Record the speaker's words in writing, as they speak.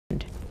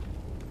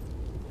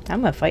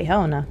I'm gonna fight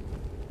Helena.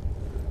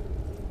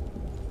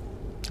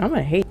 I'm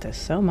gonna hate this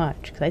so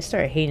much because I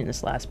started hating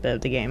this last bit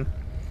of the game.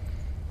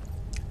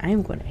 I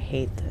am gonna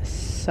hate this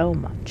so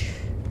much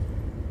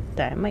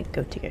that I might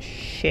go take a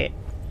shit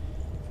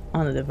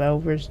on the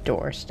developer's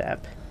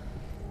doorstep.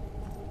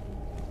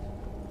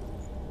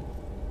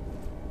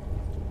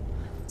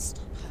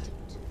 Stop her.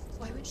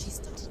 Why would she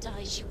stop to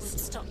die? She wouldn't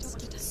stop.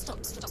 Stop.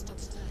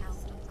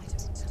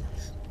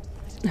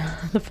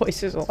 The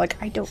voices are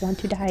like, I don't want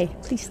to die.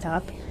 Please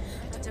stop.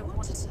 I don't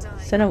want to die.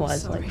 Senua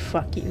was like,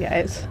 fuck you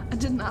guys. I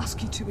didn't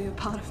ask you to be a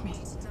part of me.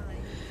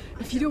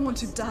 If you don't want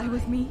to die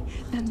with me,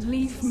 then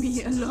leave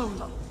me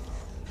alone.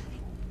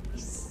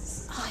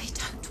 I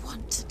don't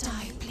want to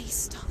die. Please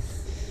stop.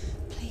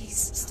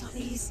 Please stop.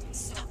 Please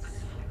stop.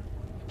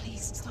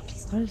 Please stop.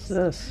 Please stop. What is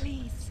this?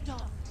 Please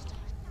stop.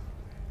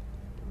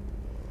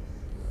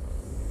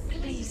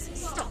 Please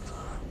stop.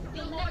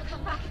 You'll never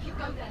come back if you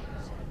go there.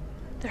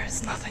 There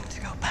is nothing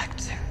to go back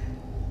to.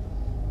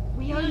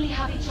 We only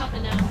have each other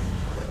now.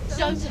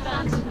 Don't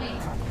abandon me.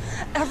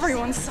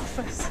 Everyone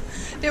suffers.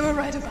 They were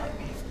right about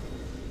me.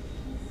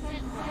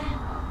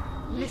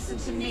 Listen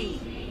to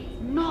me,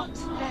 not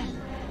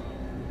them.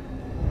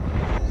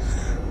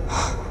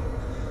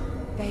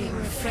 They are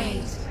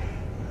afraid.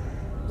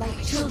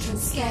 Like children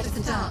scared of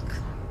the dark.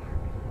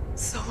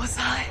 So was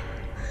I.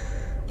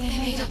 They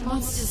made up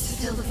monsters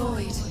to fill the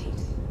void.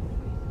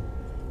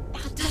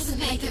 That doesn't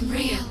make them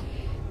real.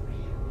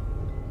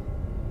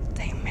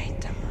 They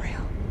made them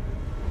real.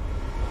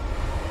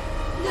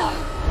 No!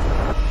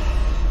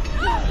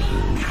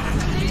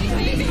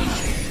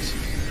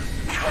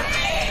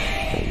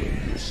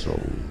 Follow your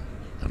soul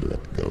and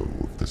let go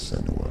of the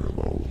Senua of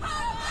old.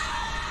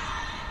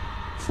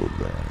 For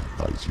there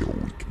lies your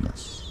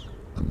weakness,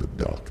 and the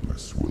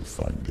darkness will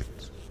find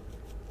it.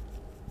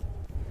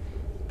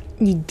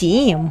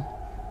 Damn.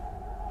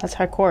 That's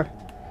hardcore.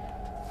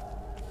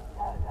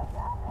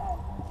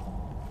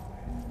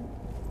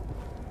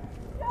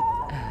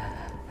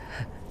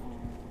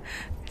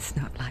 It's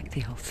not like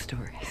the old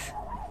stories,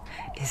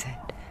 is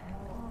it?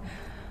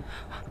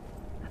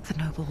 The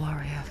noble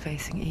warrior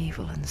facing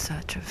evil in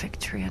search of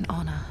victory and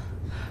honor.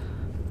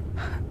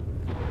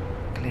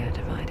 Clear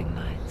dividing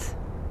lines.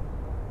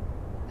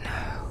 No.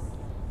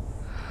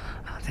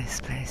 Oh, this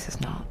place is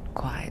not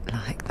quite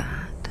like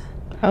that.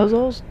 Are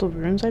those the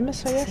runes I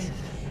missed, I As guess?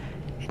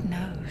 if it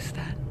knows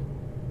that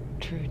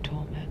true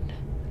torment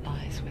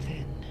lies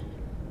within.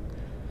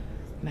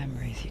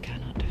 Memories you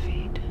cannot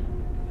defeat,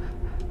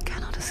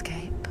 cannot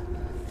escape.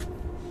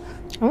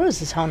 What is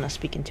this Helena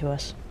speaking to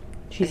us?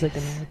 She's like the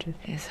This narrative.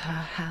 is her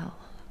hell.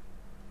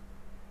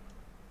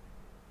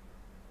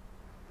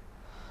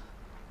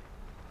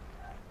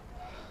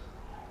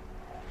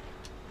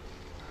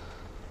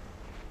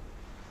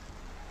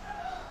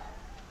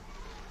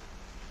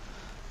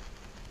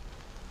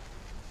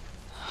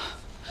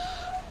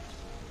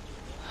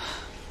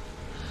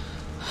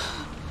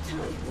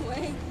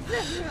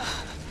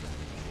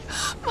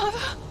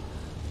 Mother!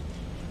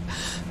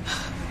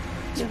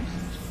 Don't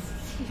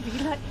see me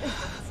like this.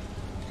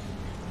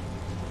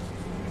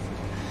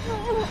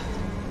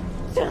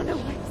 Turn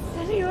away,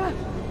 Senua!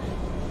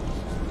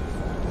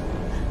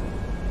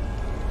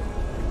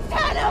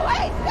 Turn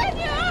away,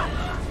 Senua!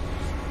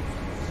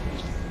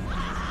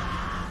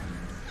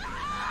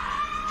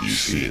 Do you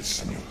see it,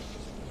 Senua?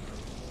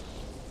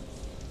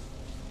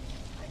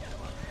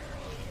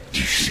 Do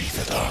you see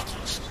the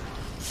darkness?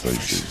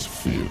 Faces of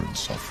fear and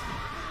suffering.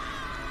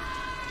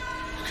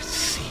 You can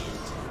see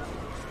it.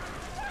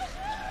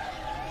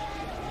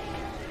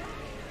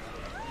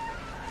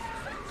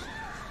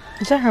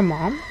 Is that her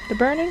mom? The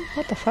burning?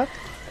 What the fuck?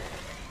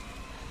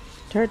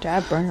 Did her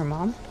dad burn her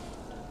mom?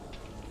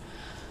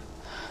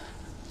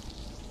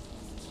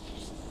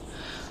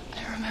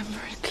 I remember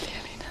it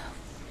clearly now.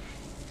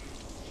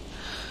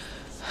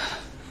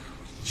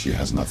 She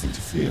has nothing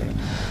to fear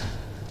anymore.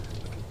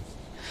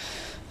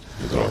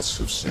 The gods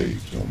have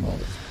saved your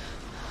mother.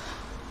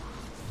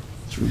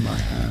 Through my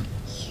hand.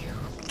 You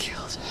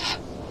killed her.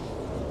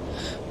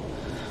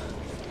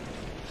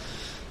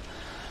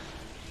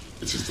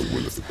 It is the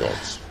will of the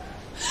gods.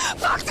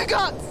 Fuck the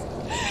gods!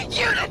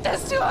 You did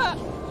this to her!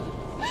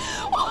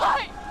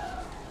 Why?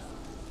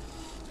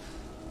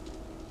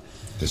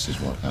 This is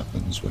what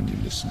happens when you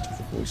listen to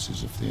the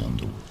voices of the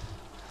underworld.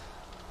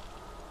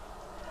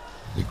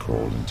 They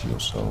crawl into your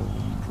soul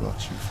and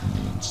rot you from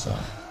the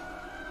inside.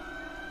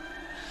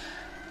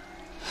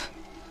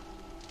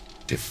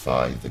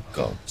 Defy the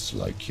gods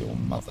like your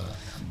mother,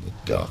 and the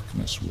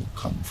darkness will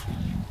come for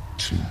you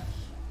too.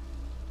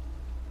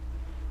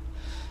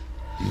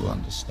 You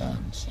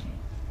understand, son?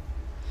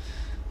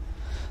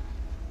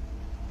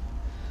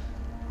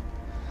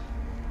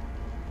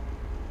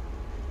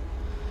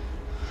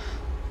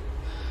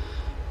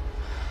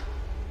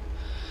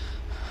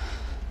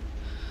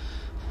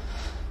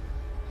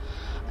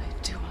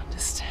 I do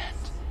understand.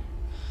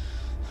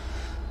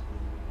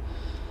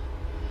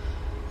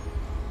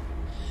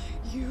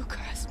 You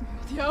cursed me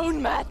with your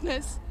own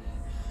madness.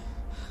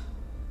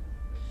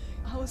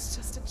 I was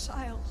just a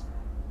child.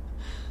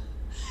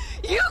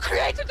 You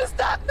created this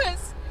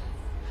darkness!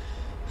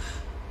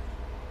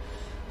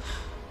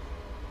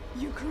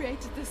 You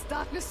created this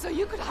darkness so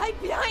you could hide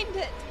behind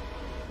it!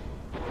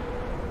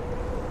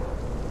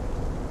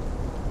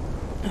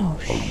 Oh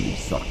Only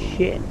suffering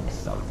shit. brings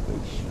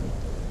salvation.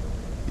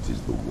 It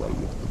is the way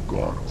of the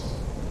gods.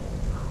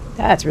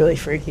 That's really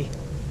freaky.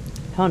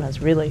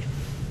 Helena's really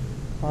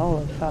all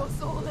of It fuck.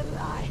 was all a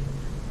lie.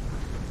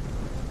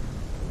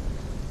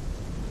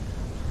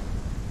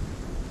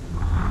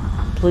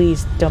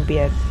 Please don't be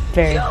a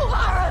very. You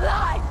are a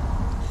lie!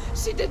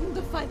 She didn't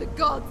defy the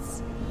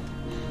gods.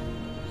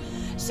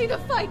 She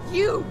defied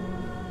you!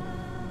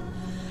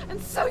 And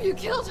so you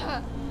killed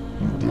her!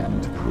 You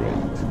didn't pray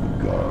to the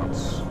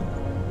gods.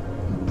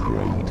 You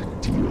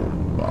prayed to your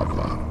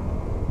mother.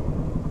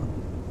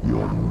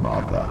 Your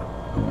mother,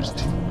 who was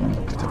too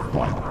weak to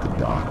fight the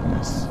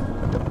darkness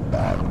and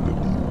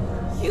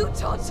abandoned you. You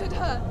tortured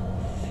her!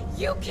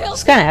 You killed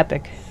It's kind of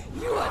epic.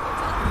 You are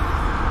the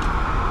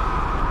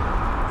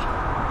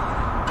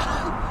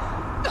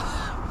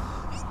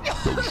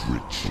Those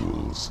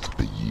rituals,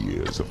 the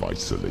years of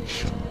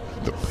isolation,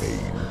 the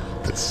pain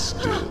that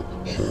still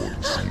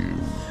haunts you.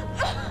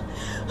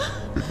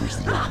 It was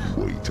the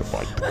only way to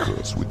fight the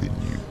curse within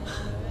you.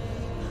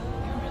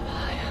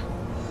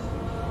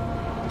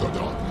 The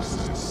darkness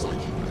is inside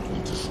you and it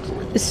will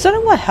destroy you. Is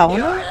Senua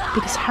Helena?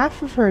 Because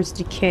half of her is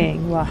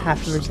decaying while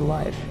half of her is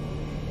alive.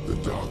 The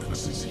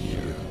darkness is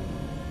here.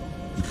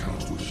 You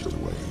cannot wish it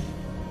away.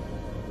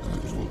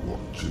 And it will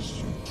watch as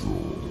you draw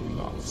the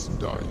last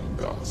dying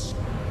gasp.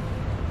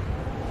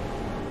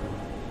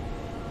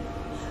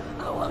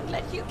 I won't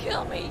let you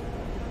kill me!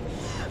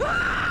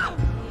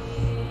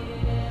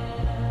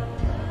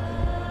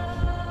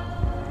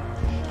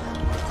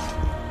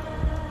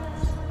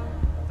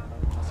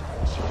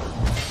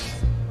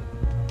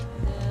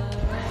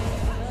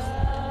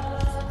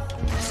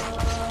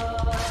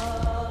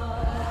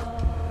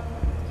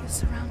 You're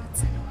surrounded,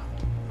 Senua.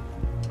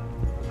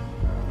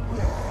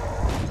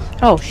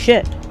 Oh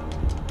shit.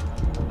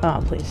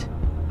 Oh please.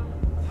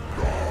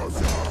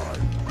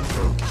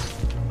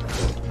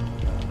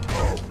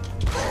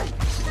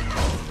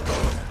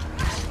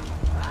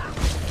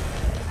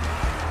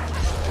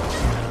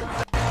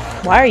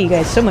 Why are you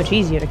guys so much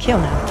easier to kill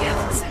now?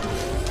 Careful, Senua.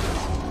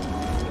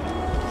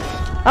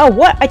 Oh,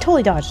 what? I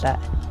totally dodged that.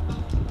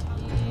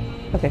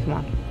 Okay, come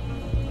on.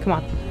 Come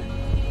on.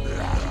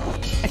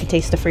 I can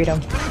taste the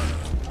freedom.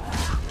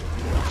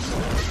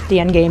 The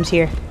end game's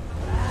here.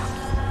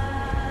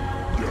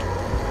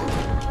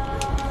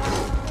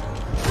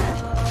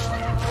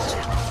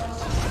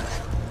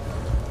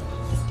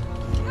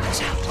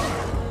 Watch out.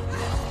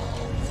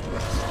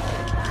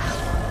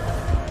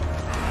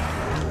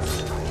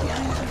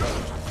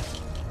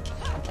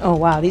 Oh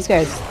wow, these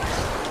guys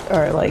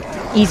are like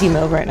easy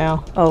mode right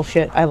now. Oh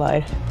shit, I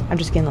lied. I'm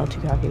just getting a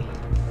little too cocky.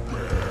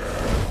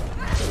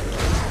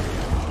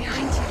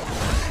 Behind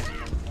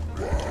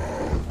you.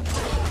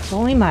 It's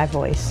only my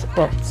voice.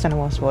 Well,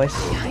 Senua's voice.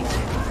 Behind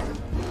you.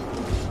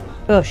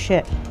 Oh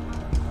shit.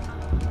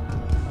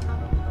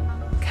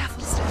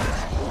 Careful, Senua.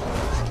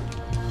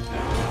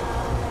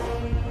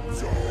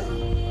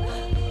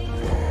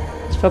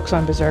 Let's focus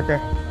on Berserker.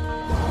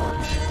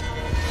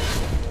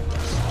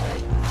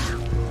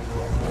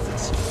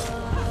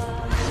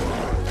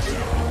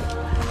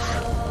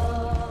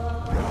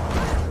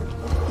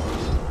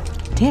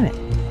 Damn it.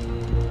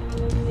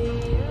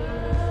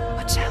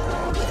 Watch out.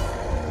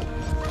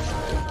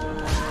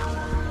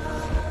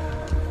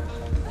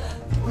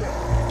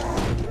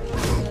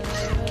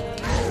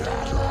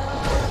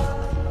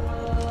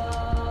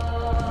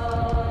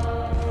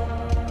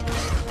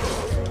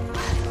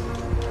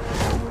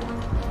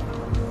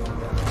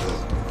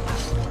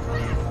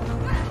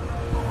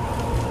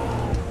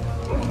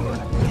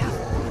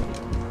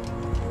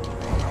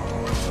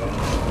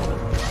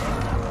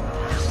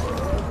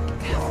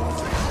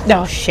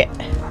 Oh shit.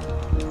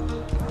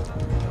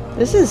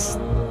 This is...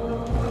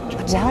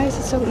 Why is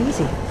it so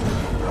easy?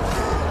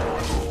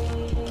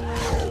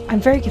 I'm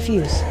very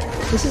confused.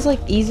 This is like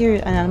easier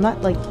and I'm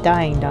not like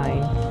dying.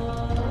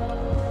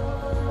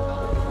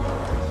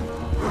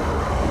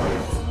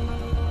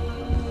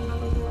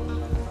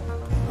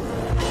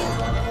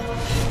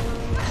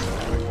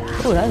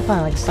 Oh, that kind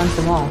of like stuns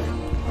them all.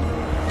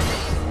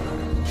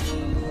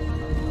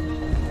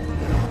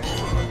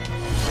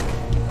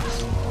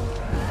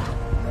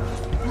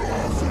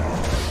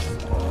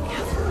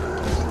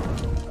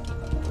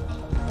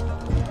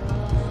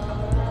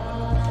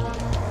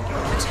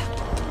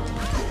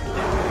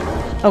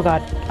 Oh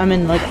god, I'm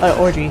in like an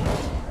orgy.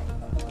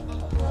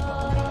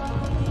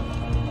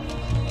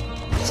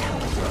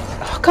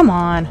 Oh, come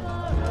on.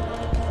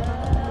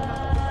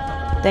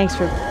 Thanks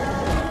for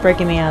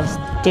breaking me out of this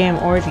damn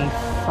orgy,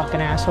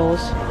 fucking assholes.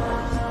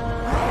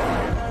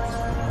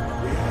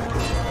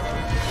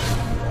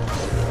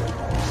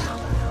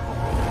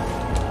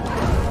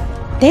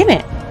 Damn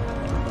it!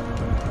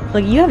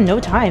 Like, you have no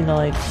time to,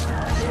 like,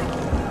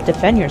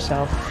 defend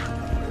yourself.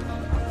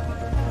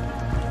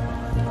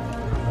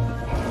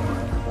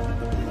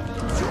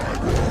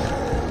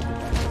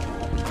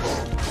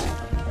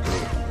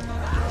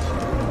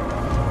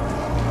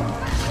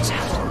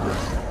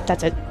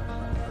 That's it.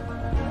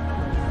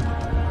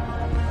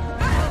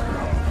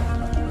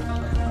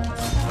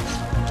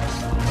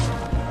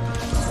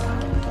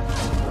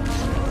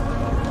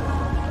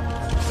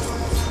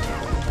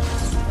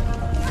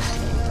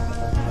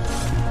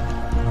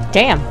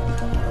 Damn.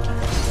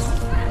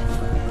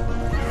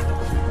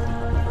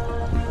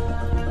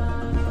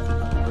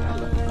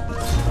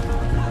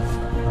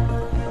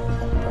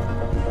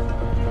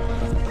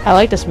 I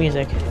like this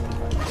music.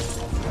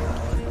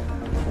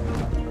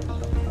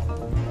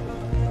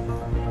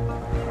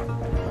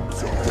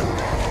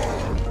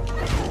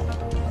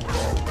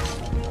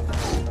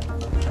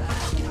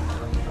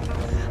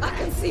 I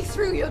can see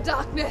through your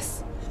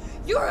darkness.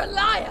 You're a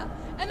liar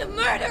and a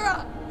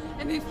murderer.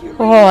 And if you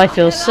Oh, really I are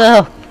feel hell so,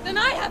 up, then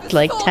I have a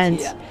like, sword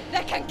tense. here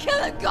that can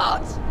kill a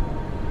god.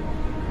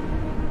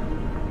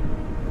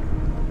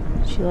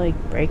 She like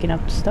breaking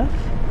up stuff?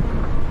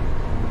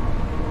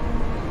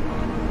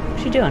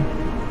 What's she doing?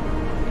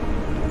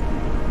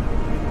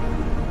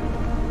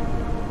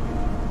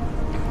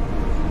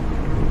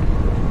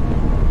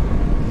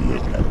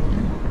 Look at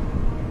you.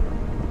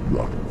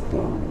 Running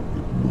forward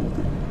and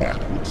moving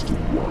backwards to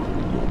wallow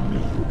in your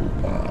miserable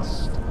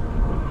past.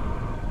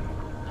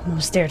 I'm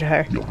gonna stare at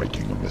her. You're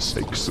making a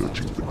mistake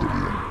searching for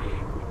Dillian.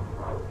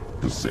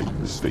 The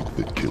same mistake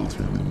that killed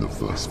him in the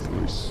first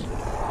place.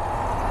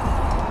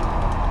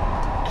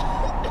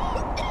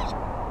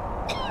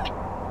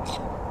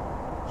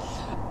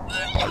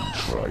 I'm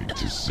trying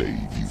to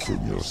save you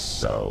from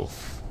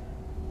yourself.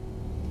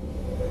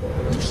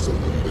 You still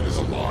believe it is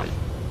a lie?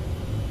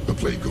 The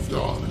plague of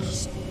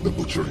darkness, the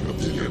butchering of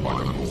Dillian by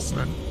the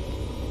Northmen.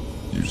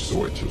 You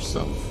saw it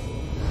yourself.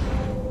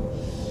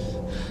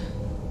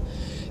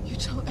 You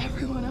told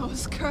everyone I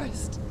was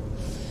cursed.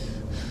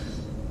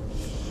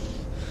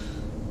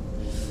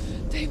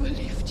 They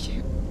believed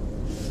you.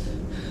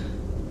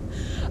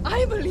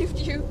 I believed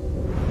you.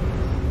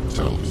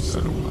 Tell me,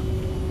 Senua.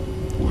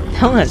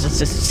 Helena's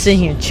just sitting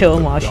here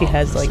chilling while she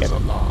has like a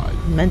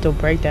mental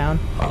breakdown.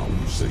 How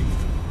you saved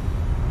him.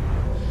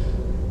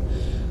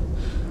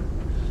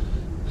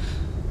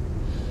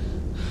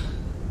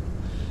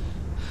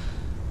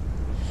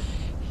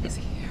 He's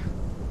here.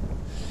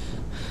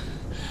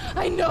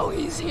 I know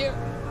he's here.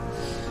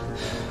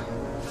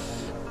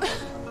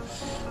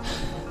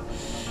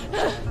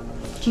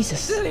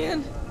 Jesus.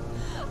 Dillian,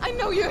 I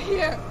know you're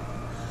here.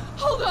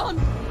 Hold on.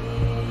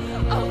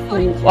 I'll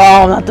find you.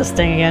 Oh, not this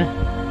thing again.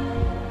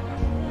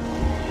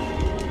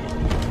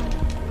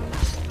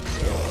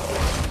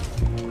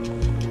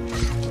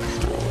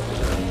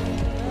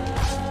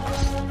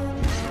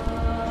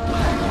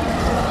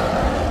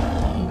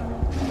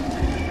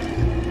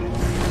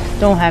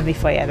 Don't have me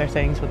fight other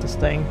things with this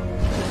thing.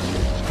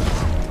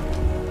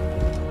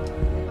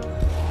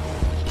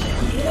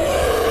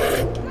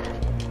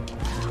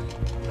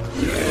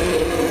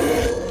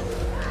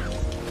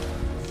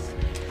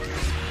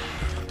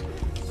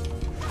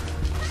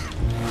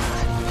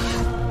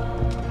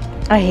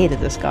 I hated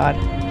this god.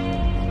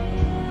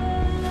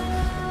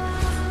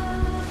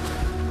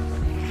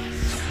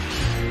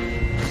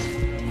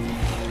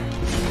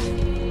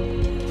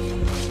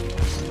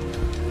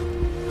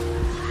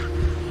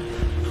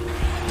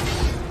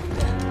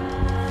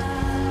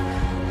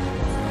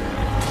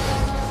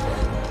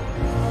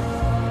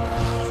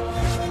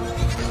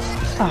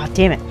 Ah,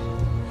 damn it.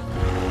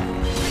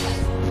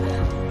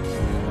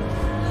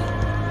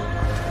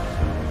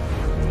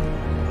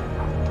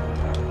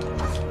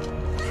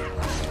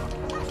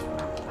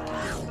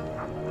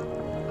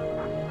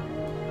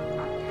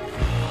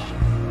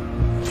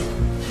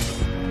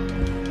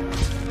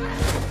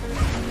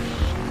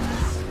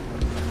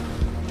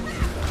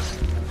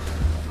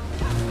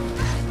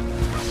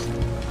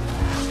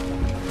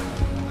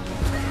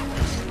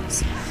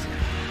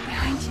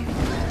 Behind you.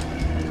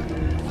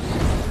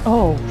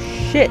 Oh,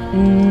 shit.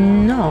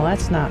 No,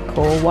 that's not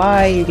cool.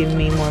 Why are you giving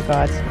me more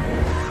gods?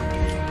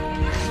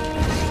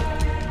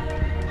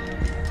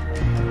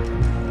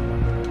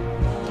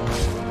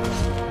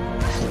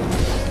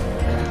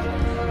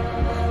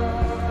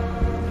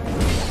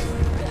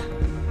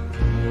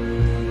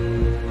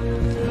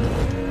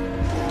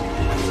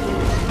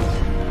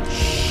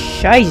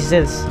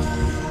 Jesus.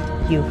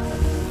 You.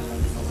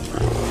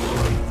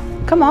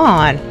 Come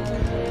on.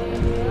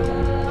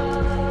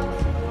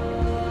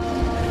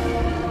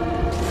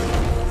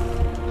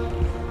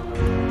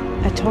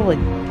 I totally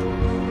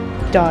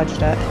dodged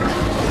that.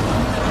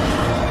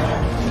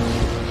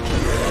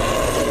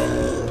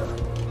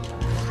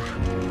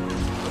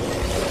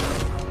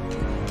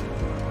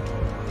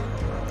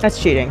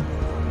 That's cheating.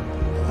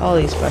 All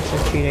these fucks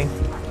are cheating.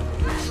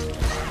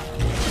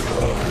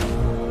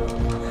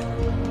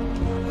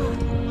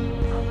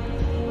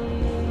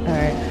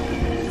 Alright.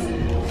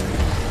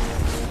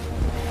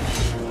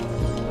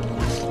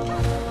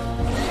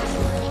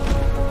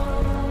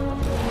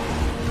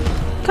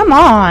 Come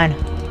on!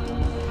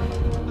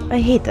 I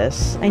hate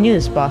this. I knew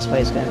this boss fight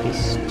was gonna be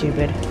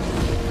stupid.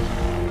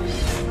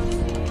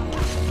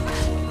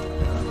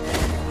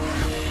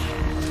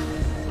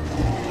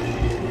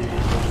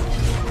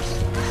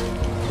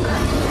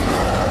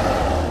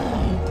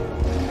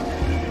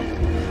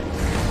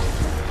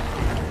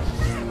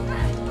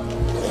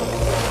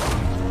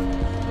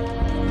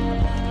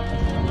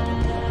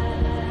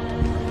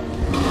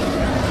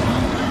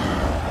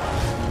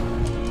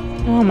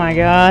 Oh my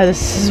god,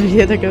 this is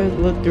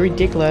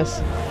ridiculous.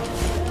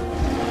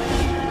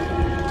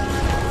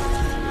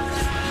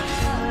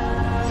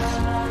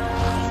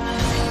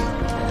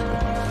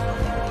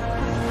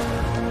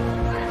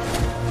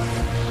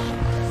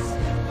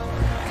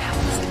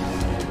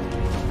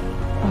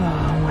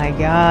 Oh my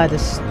god,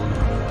 this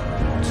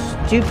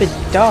stupid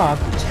dog.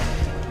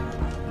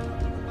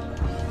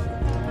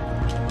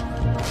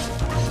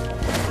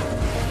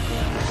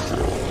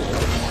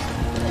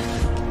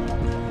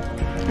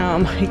 Oh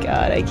my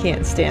god, I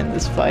can't stand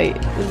this fight.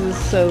 This is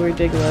so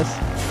ridiculous.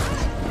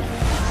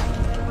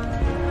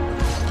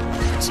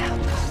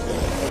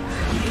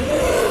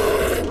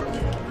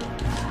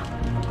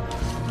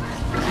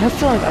 I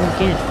feel like I'm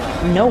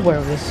getting nowhere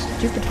with this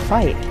stupid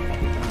fight.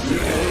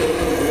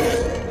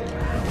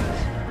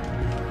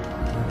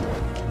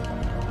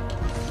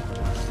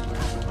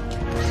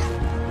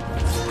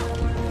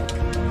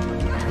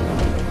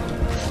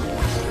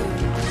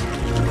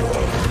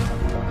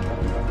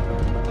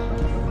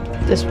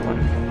 This one.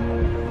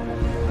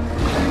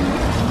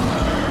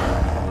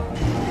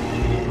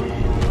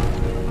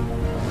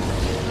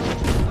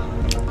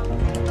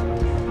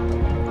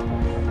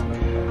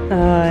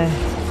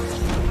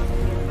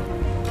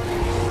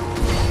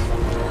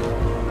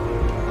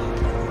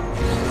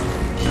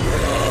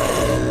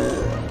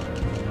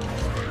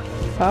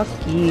 Fuck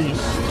you,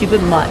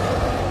 stupid mutt.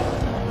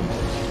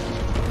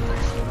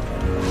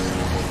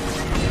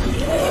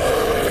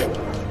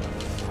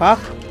 Fuck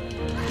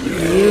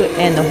you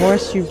and the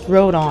horse you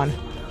rode on.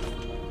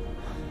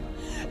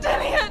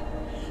 Damien!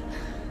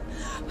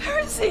 Where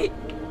is he?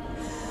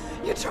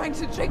 You're trying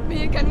to trick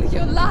me again with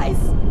your lies.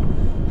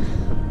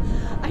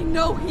 I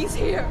know he's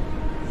here.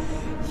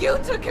 You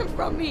took him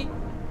from me.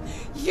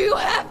 You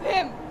have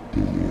him.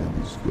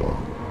 Dillian is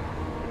gone.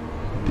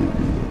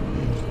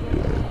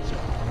 Dillian is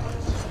dead.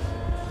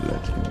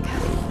 Let him go.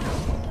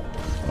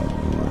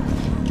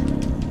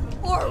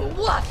 Or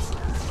what?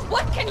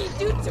 What can you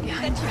do to me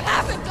that you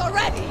haven't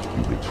already?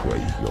 You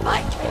betrayed your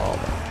Fight own me.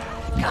 father.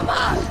 Come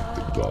on.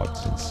 The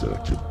gods in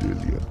search of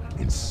Dillian,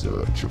 in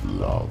search of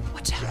love.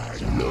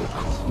 Look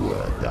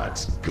where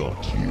that's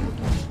got you.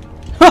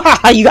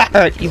 Haha, you got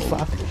hurt, you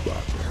fuck.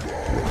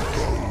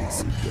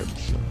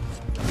 Redemption.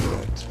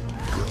 Let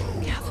go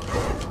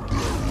of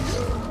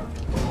Dillian.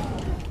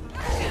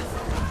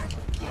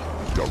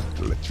 Don't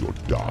let your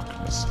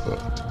darkness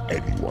hurt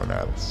anyone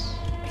else.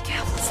 Be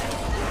careful,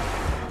 Senua.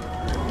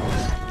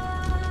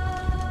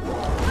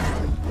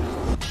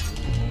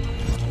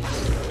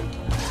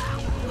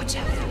 Watch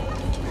out.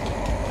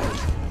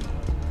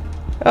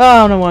 Oh, I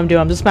don't know what I'm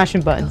doing. I'm just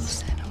smashing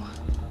buttons. Senua.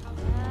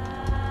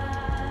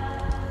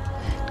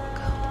 Let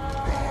go.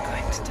 You're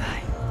going to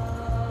die.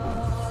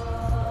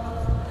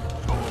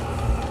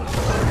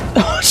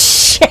 Oh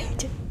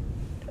shit!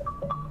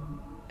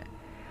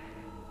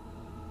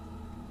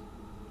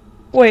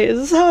 Wait, is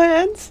this how it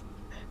ends?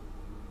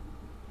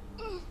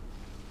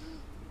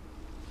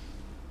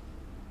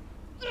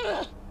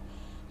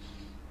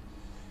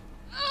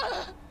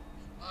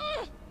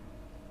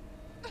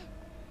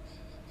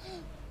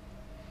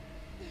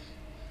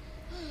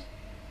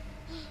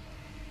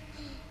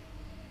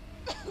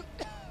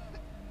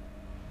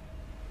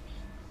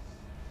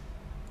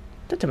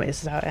 Don't tell me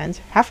this is how it ends.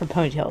 Half her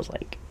ponytail is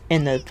like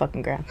in the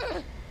fucking ground.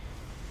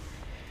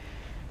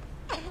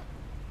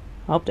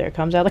 Oh, there it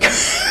comes out like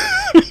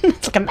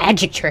it's like a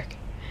magic trick.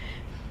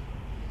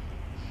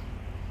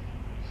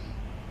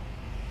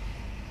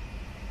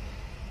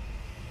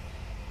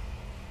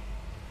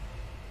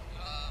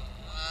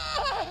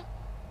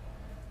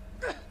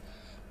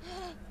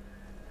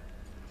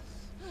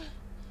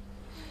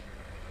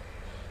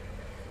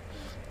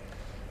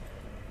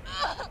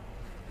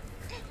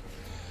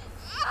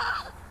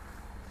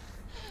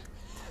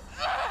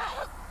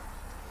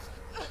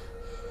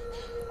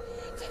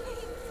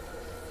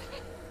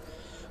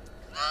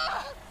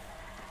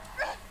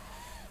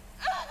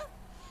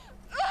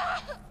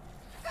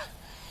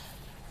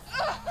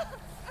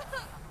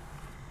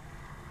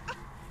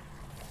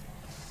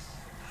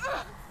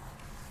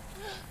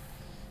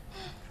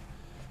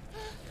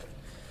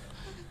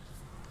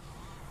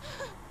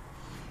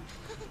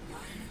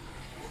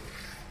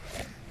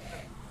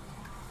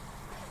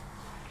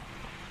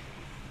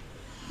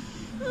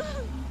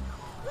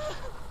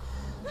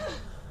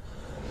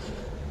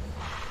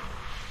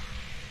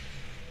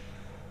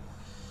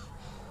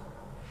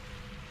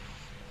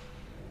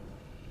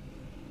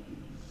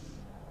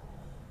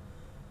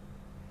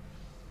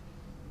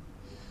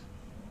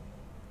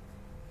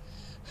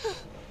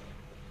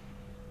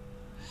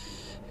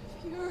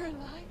 If you're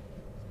alive,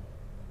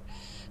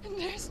 and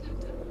there's no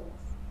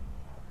darkness,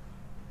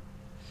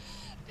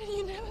 then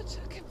you never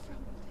took him from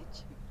me,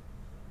 did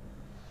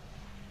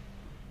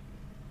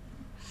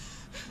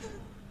you?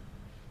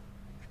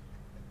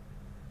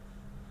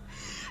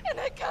 And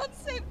I can't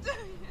save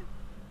Damien.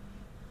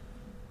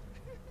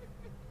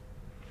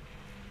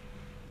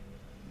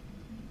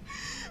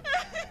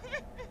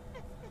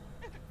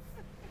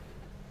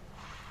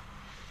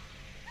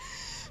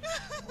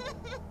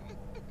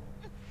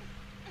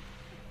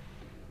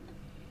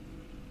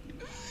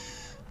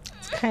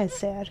 kind of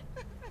sad.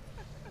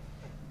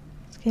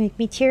 It's gonna make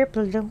me tear up a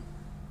little.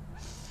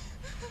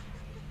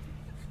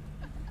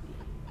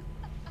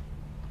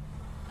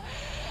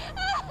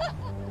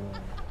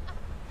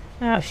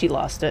 Oh, she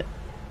lost it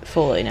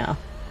fully now.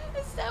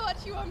 Is that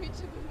what you want me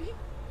to believe?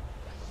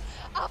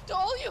 After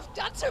all you've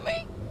done to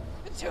me?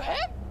 And to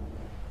him?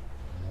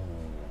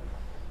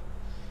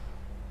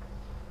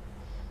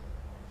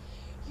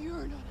 You're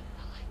not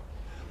a liar,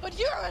 but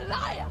you're a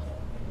liar!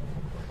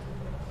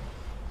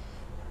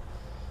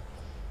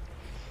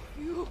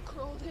 You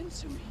crawled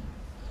into me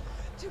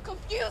to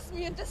confuse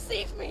me and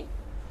deceive me.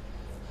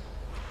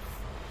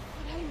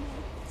 But I know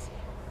he's here.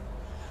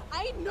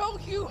 I know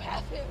you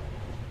have him.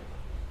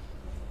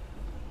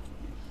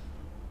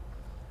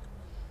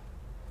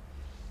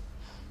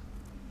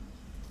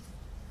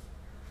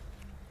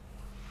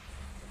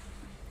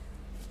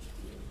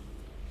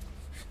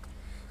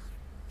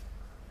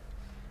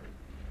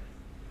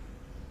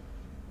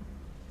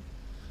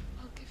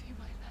 I'll give you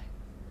my life.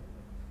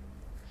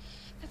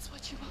 That's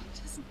what you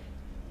want, isn't it?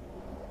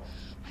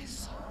 My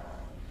soul.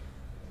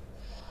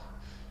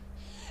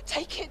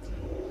 Take it.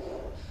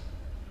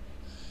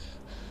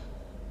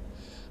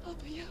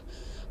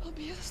 I'll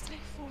be a slave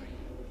for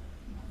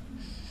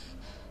you.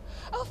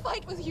 I'll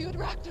fight with you at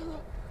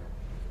Ragnarok.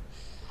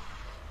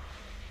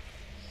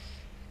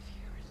 If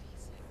you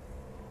release him.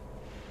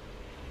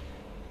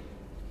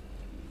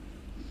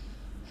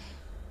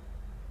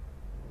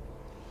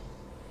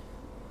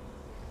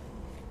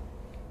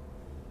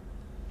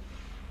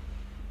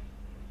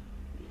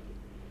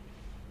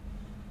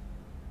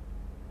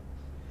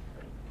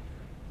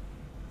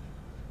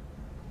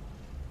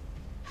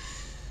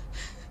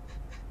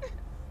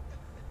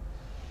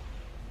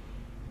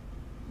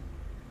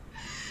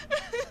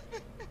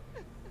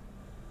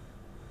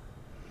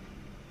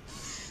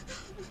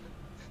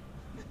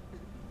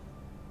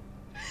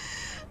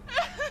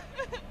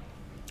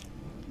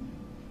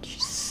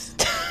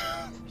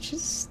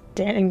 She's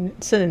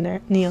sitting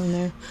there, kneeling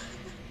there.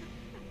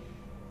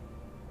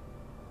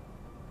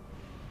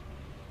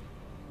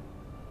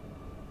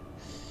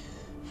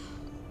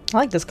 I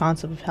like this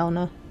concept of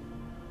Helena.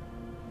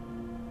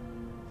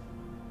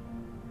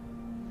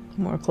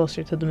 More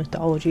closer to the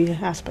mythology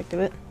aspect of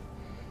it.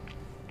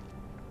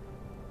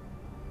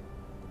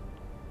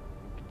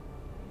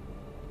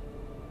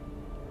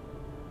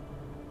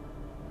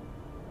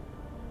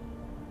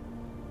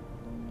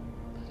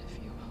 But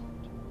if you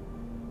won't,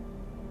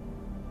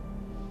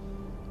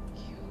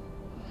 you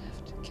will have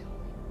to kill me.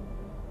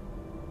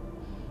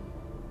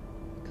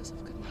 Because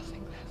I've got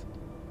nothing left.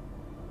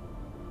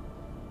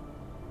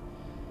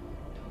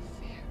 No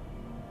fear.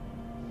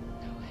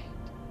 No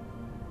hate.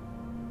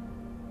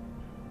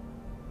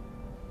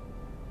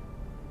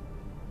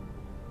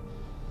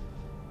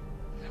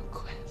 No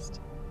quest.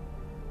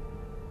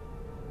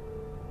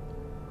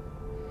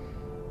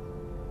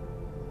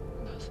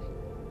 Nothing.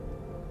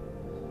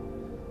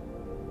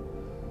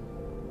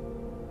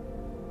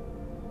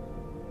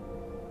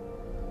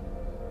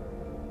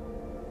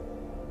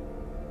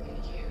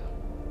 You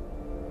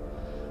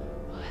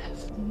will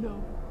have no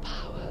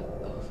power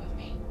over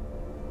me.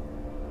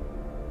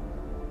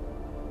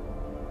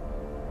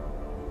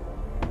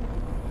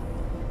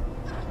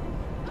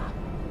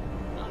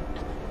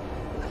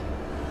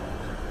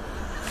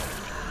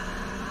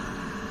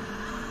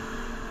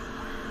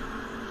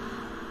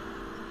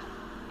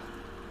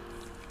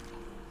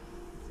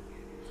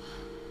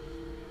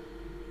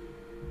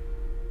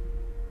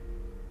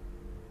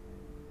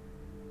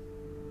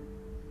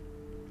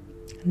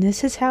 And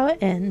this is how it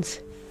ends.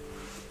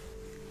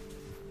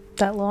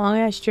 That long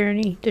ass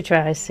journey to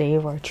try to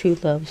save our true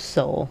love's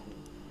soul.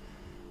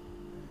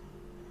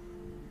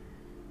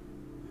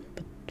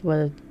 But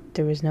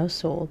there was no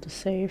soul to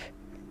save.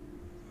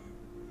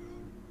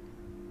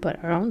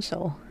 But our own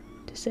soul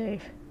to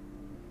save.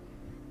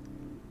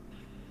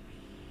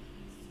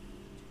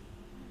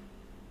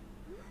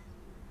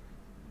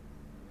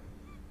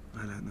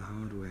 I learned the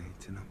hard way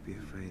to not be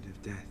afraid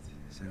of death,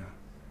 Senua.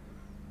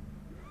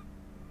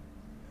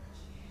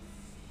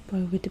 Why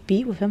would it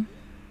be with him?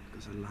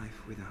 Because a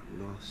life without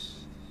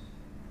loss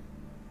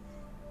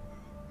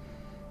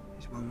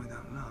is one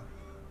without love.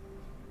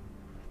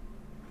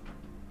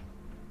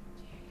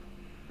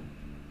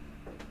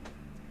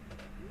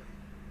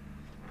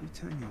 You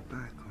turn your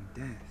back on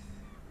death,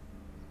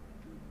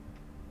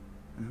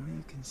 and all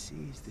you can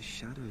see is the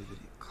shadow that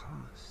it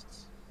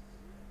casts.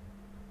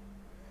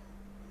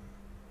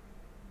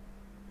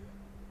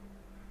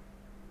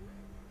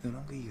 The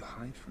longer you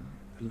hide from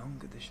it, the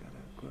longer the shadow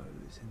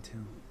grows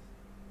until...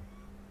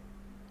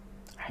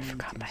 I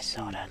forgot my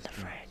soda in the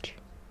fridge.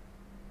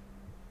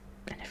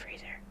 In the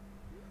freezer.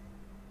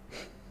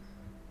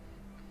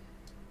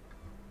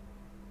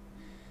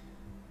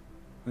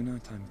 When our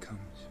time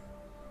comes,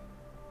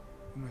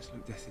 we must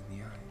look death in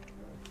the eye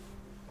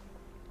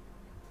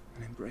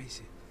and embrace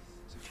it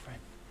as a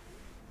friend.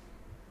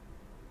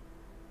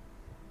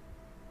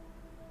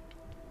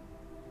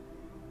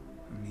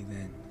 Only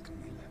then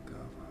can we let go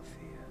of our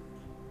fear.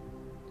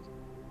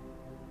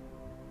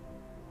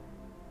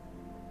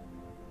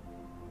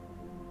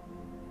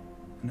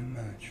 and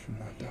emerge from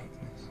that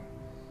darkness.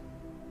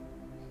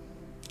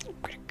 I'm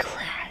gonna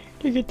cry.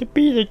 You get to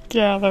be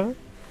together.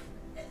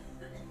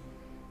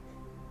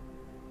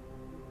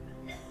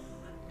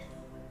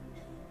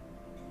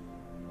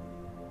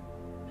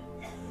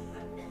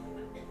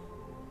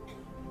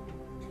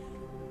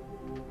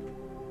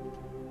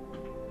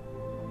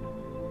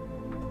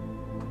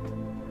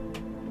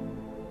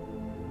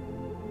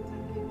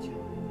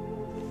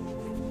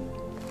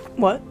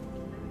 What?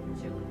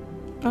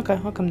 Okay,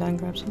 I'll come down and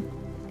grab some.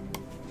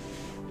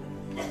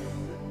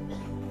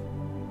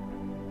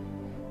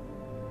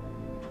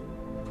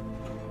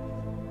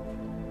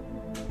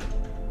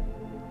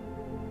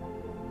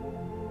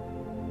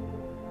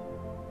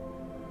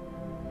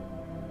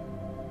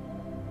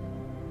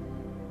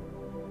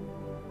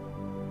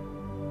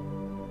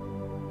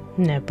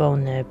 Nipple,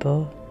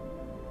 nipple.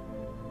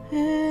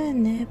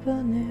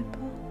 Nipple,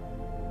 nipple.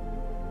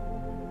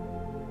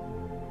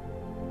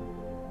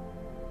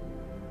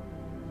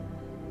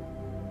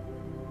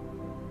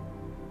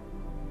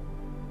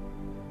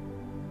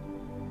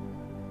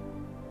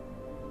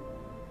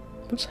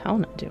 What's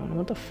Helena doing?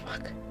 What the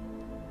fuck?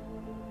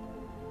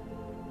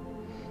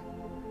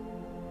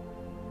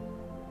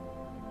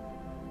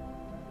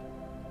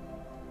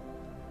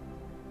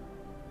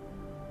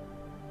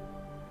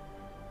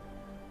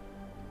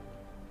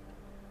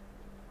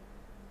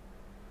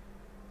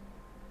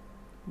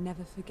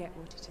 Never forget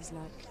what it is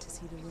like to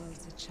see the world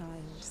as a child,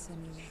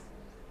 Senua.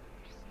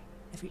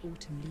 Every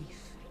autumn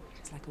leaf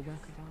is like a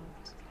work of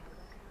art.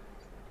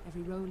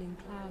 Every rolling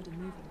cloud a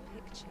moving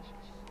picture.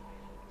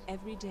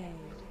 Every day,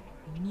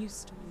 a new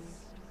story.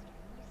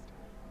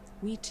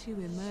 We too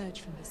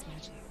emerge from this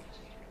magic,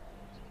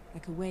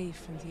 like a wave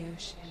from the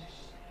ocean,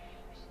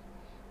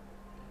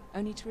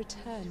 only to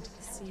return to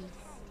the sea.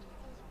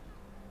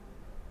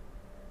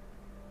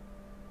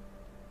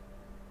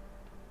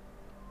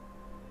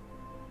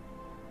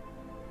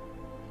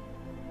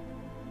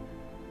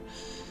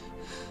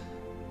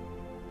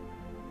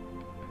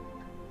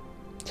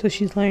 So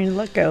she's learning to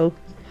let go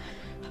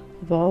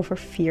of all of her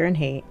fear and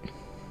hate.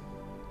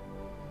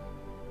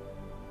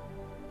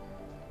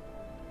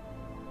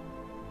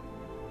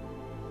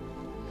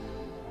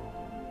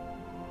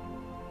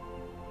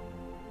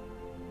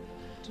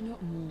 Do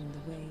not mourn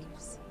the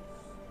waves,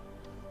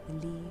 the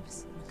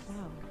leaves and the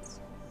clouds.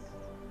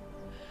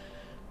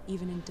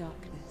 Even in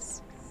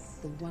darkness,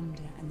 the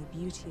wonder and the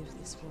beauty of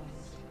this world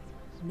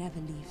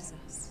never leaves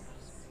us.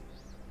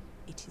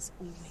 It is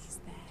always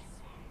there,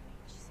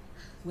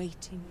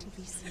 waiting to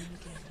be seen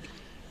again.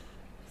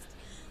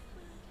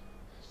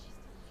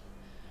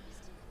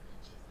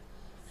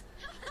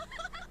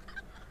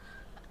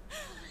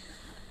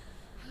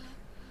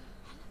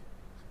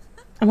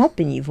 I'm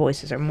hoping you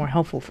voices are more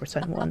helpful for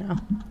Senua now.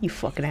 You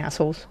fucking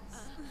assholes.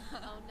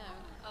 Oh no.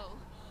 Oh.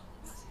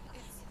 It's the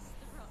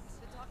rocks.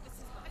 The darkness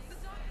is back. The darkness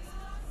is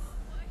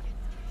back.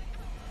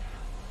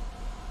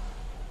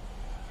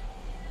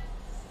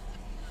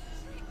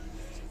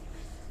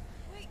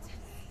 Wait.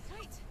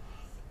 What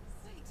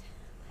is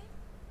it?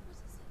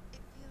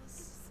 It feels...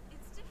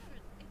 It's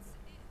different.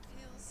 It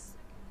feels...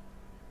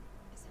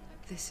 Is it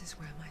okay? This is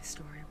where my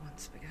story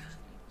once began.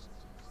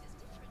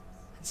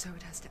 And so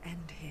it has to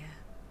end here.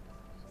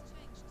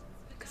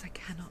 Because I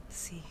cannot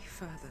see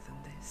further than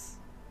this.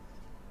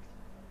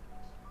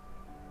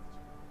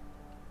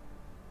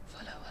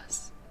 Follow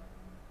us.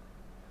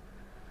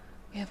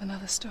 We have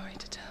another story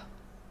to tell.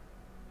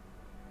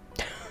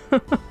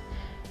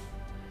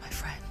 My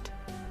friend,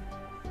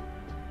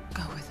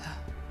 go with her.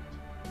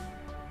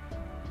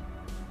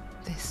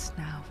 This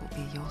now will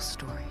be your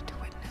story to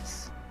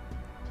witness.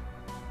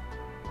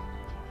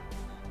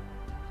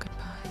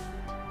 Goodbye.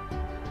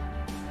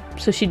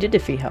 So she did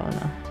defeat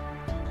Helena.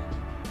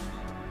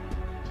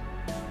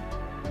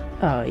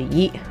 Oh,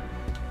 yeet.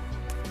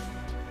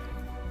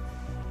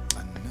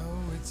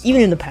 Even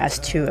in the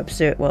past two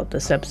episodes, well,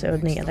 this episode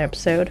and the other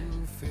episode,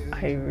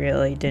 I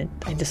really didn't.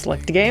 I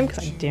disliked the game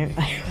because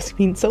I was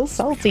being so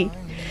salty.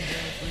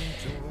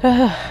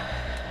 I'm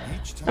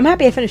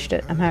happy I finished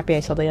it. I'm happy I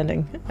saw the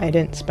ending. I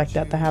didn't expect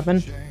that to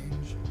happen.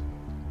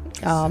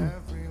 I'm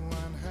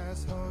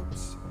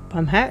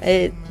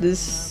happy.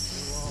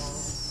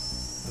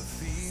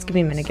 Give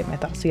me a minute to get my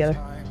thoughts together.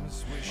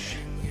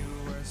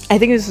 I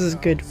think this is a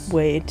good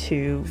way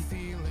to...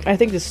 I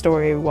think the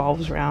story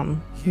revolves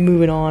around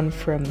moving on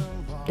from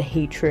the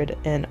hatred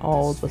and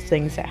all the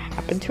things that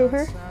happened to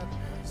her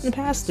in the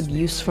past.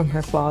 Abuse from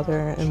her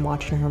father and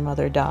watching her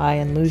mother die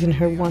and losing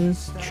her one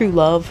true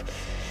love.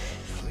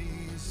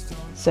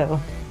 So,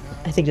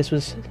 I think this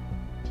was...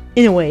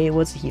 In a way, it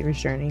was a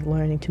hero's journey,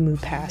 learning to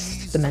move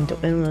past the mental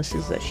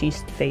illnesses that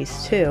she's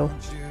faced too.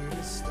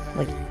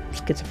 Like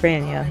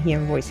schizophrenia,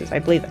 hearing voices. I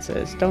believe that's what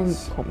it is. Don't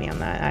quote me on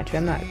that. Actually,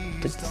 I'm not...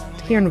 Just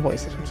hearing the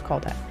voices, what's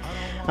called that.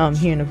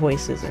 Hearing the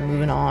voices and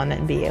moving on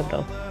and be able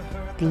to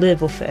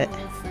live with it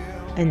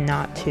and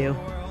not to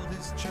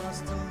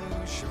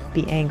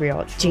be angry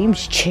all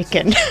James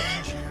Chicken.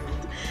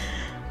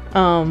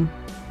 I'm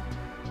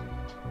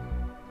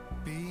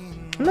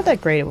not that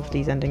great with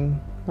these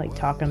ending, like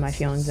talking my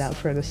feelings out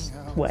for this,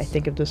 what I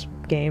think of this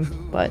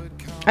game, but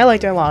I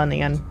liked it a lot in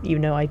the end,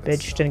 even though I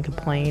bitched and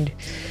complained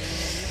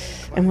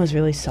and was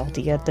really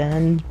salty at the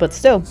end. But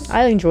still,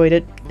 I enjoyed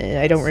it.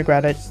 I don't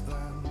regret it.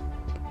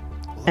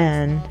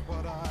 And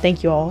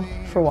thank you all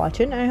for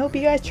watching. I hope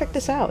you guys check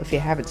this out. If you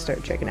haven't,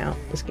 start checking out.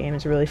 This game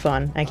is really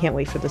fun. I can't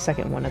wait for the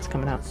second one that's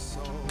coming out.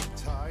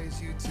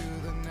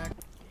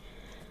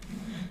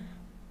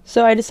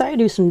 So I decided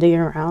to do some digging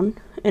around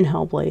in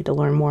Hellblade to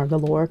learn more of the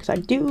lore, because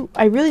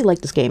I really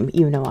like this game,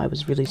 even though I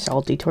was really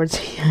salty towards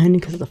the end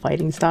because of the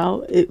fighting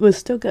style. It was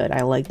still good.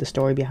 I liked the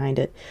story behind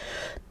it,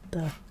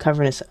 the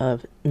coverness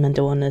of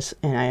mental illness,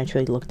 and I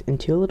actually looked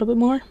into a little bit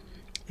more.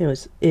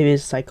 It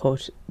is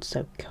psychosis,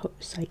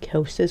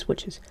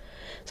 which is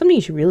something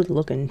you should really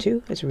look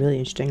into. It's a really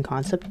interesting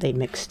concept they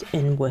mixed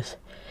in with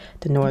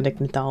the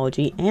Nordic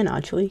mythology and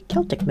actually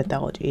Celtic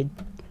mythology.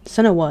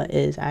 Senua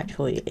is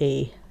actually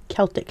a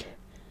Celtic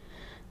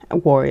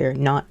warrior,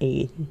 not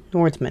a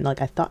Northman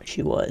like I thought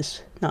she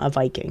was, not a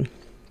Viking.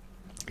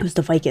 It was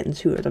the Vikings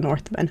who were the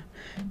Northmen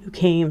who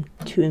came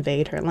to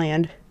invade her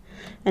land,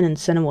 and then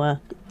Senua,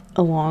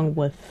 along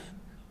with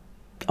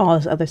all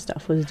this other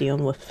stuff, was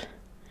dealing with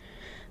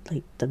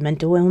like the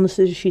mental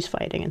illnesses she's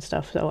fighting and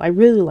stuff. So I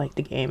really like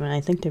the game, and I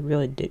think they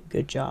really did a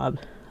good job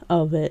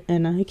of it,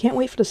 and I can't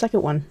wait for the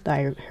second one that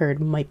I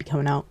heard might be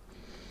coming out.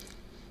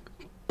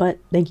 But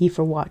thank you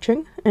for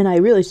watching, and I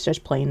really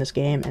suggest playing this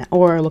game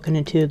or looking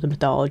into the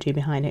mythology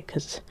behind it,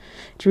 because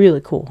it's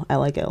really cool. I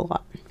like it a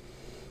lot.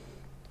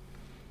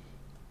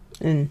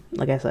 And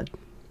like I said,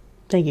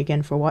 thank you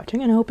again for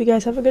watching, and I hope you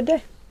guys have a good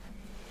day.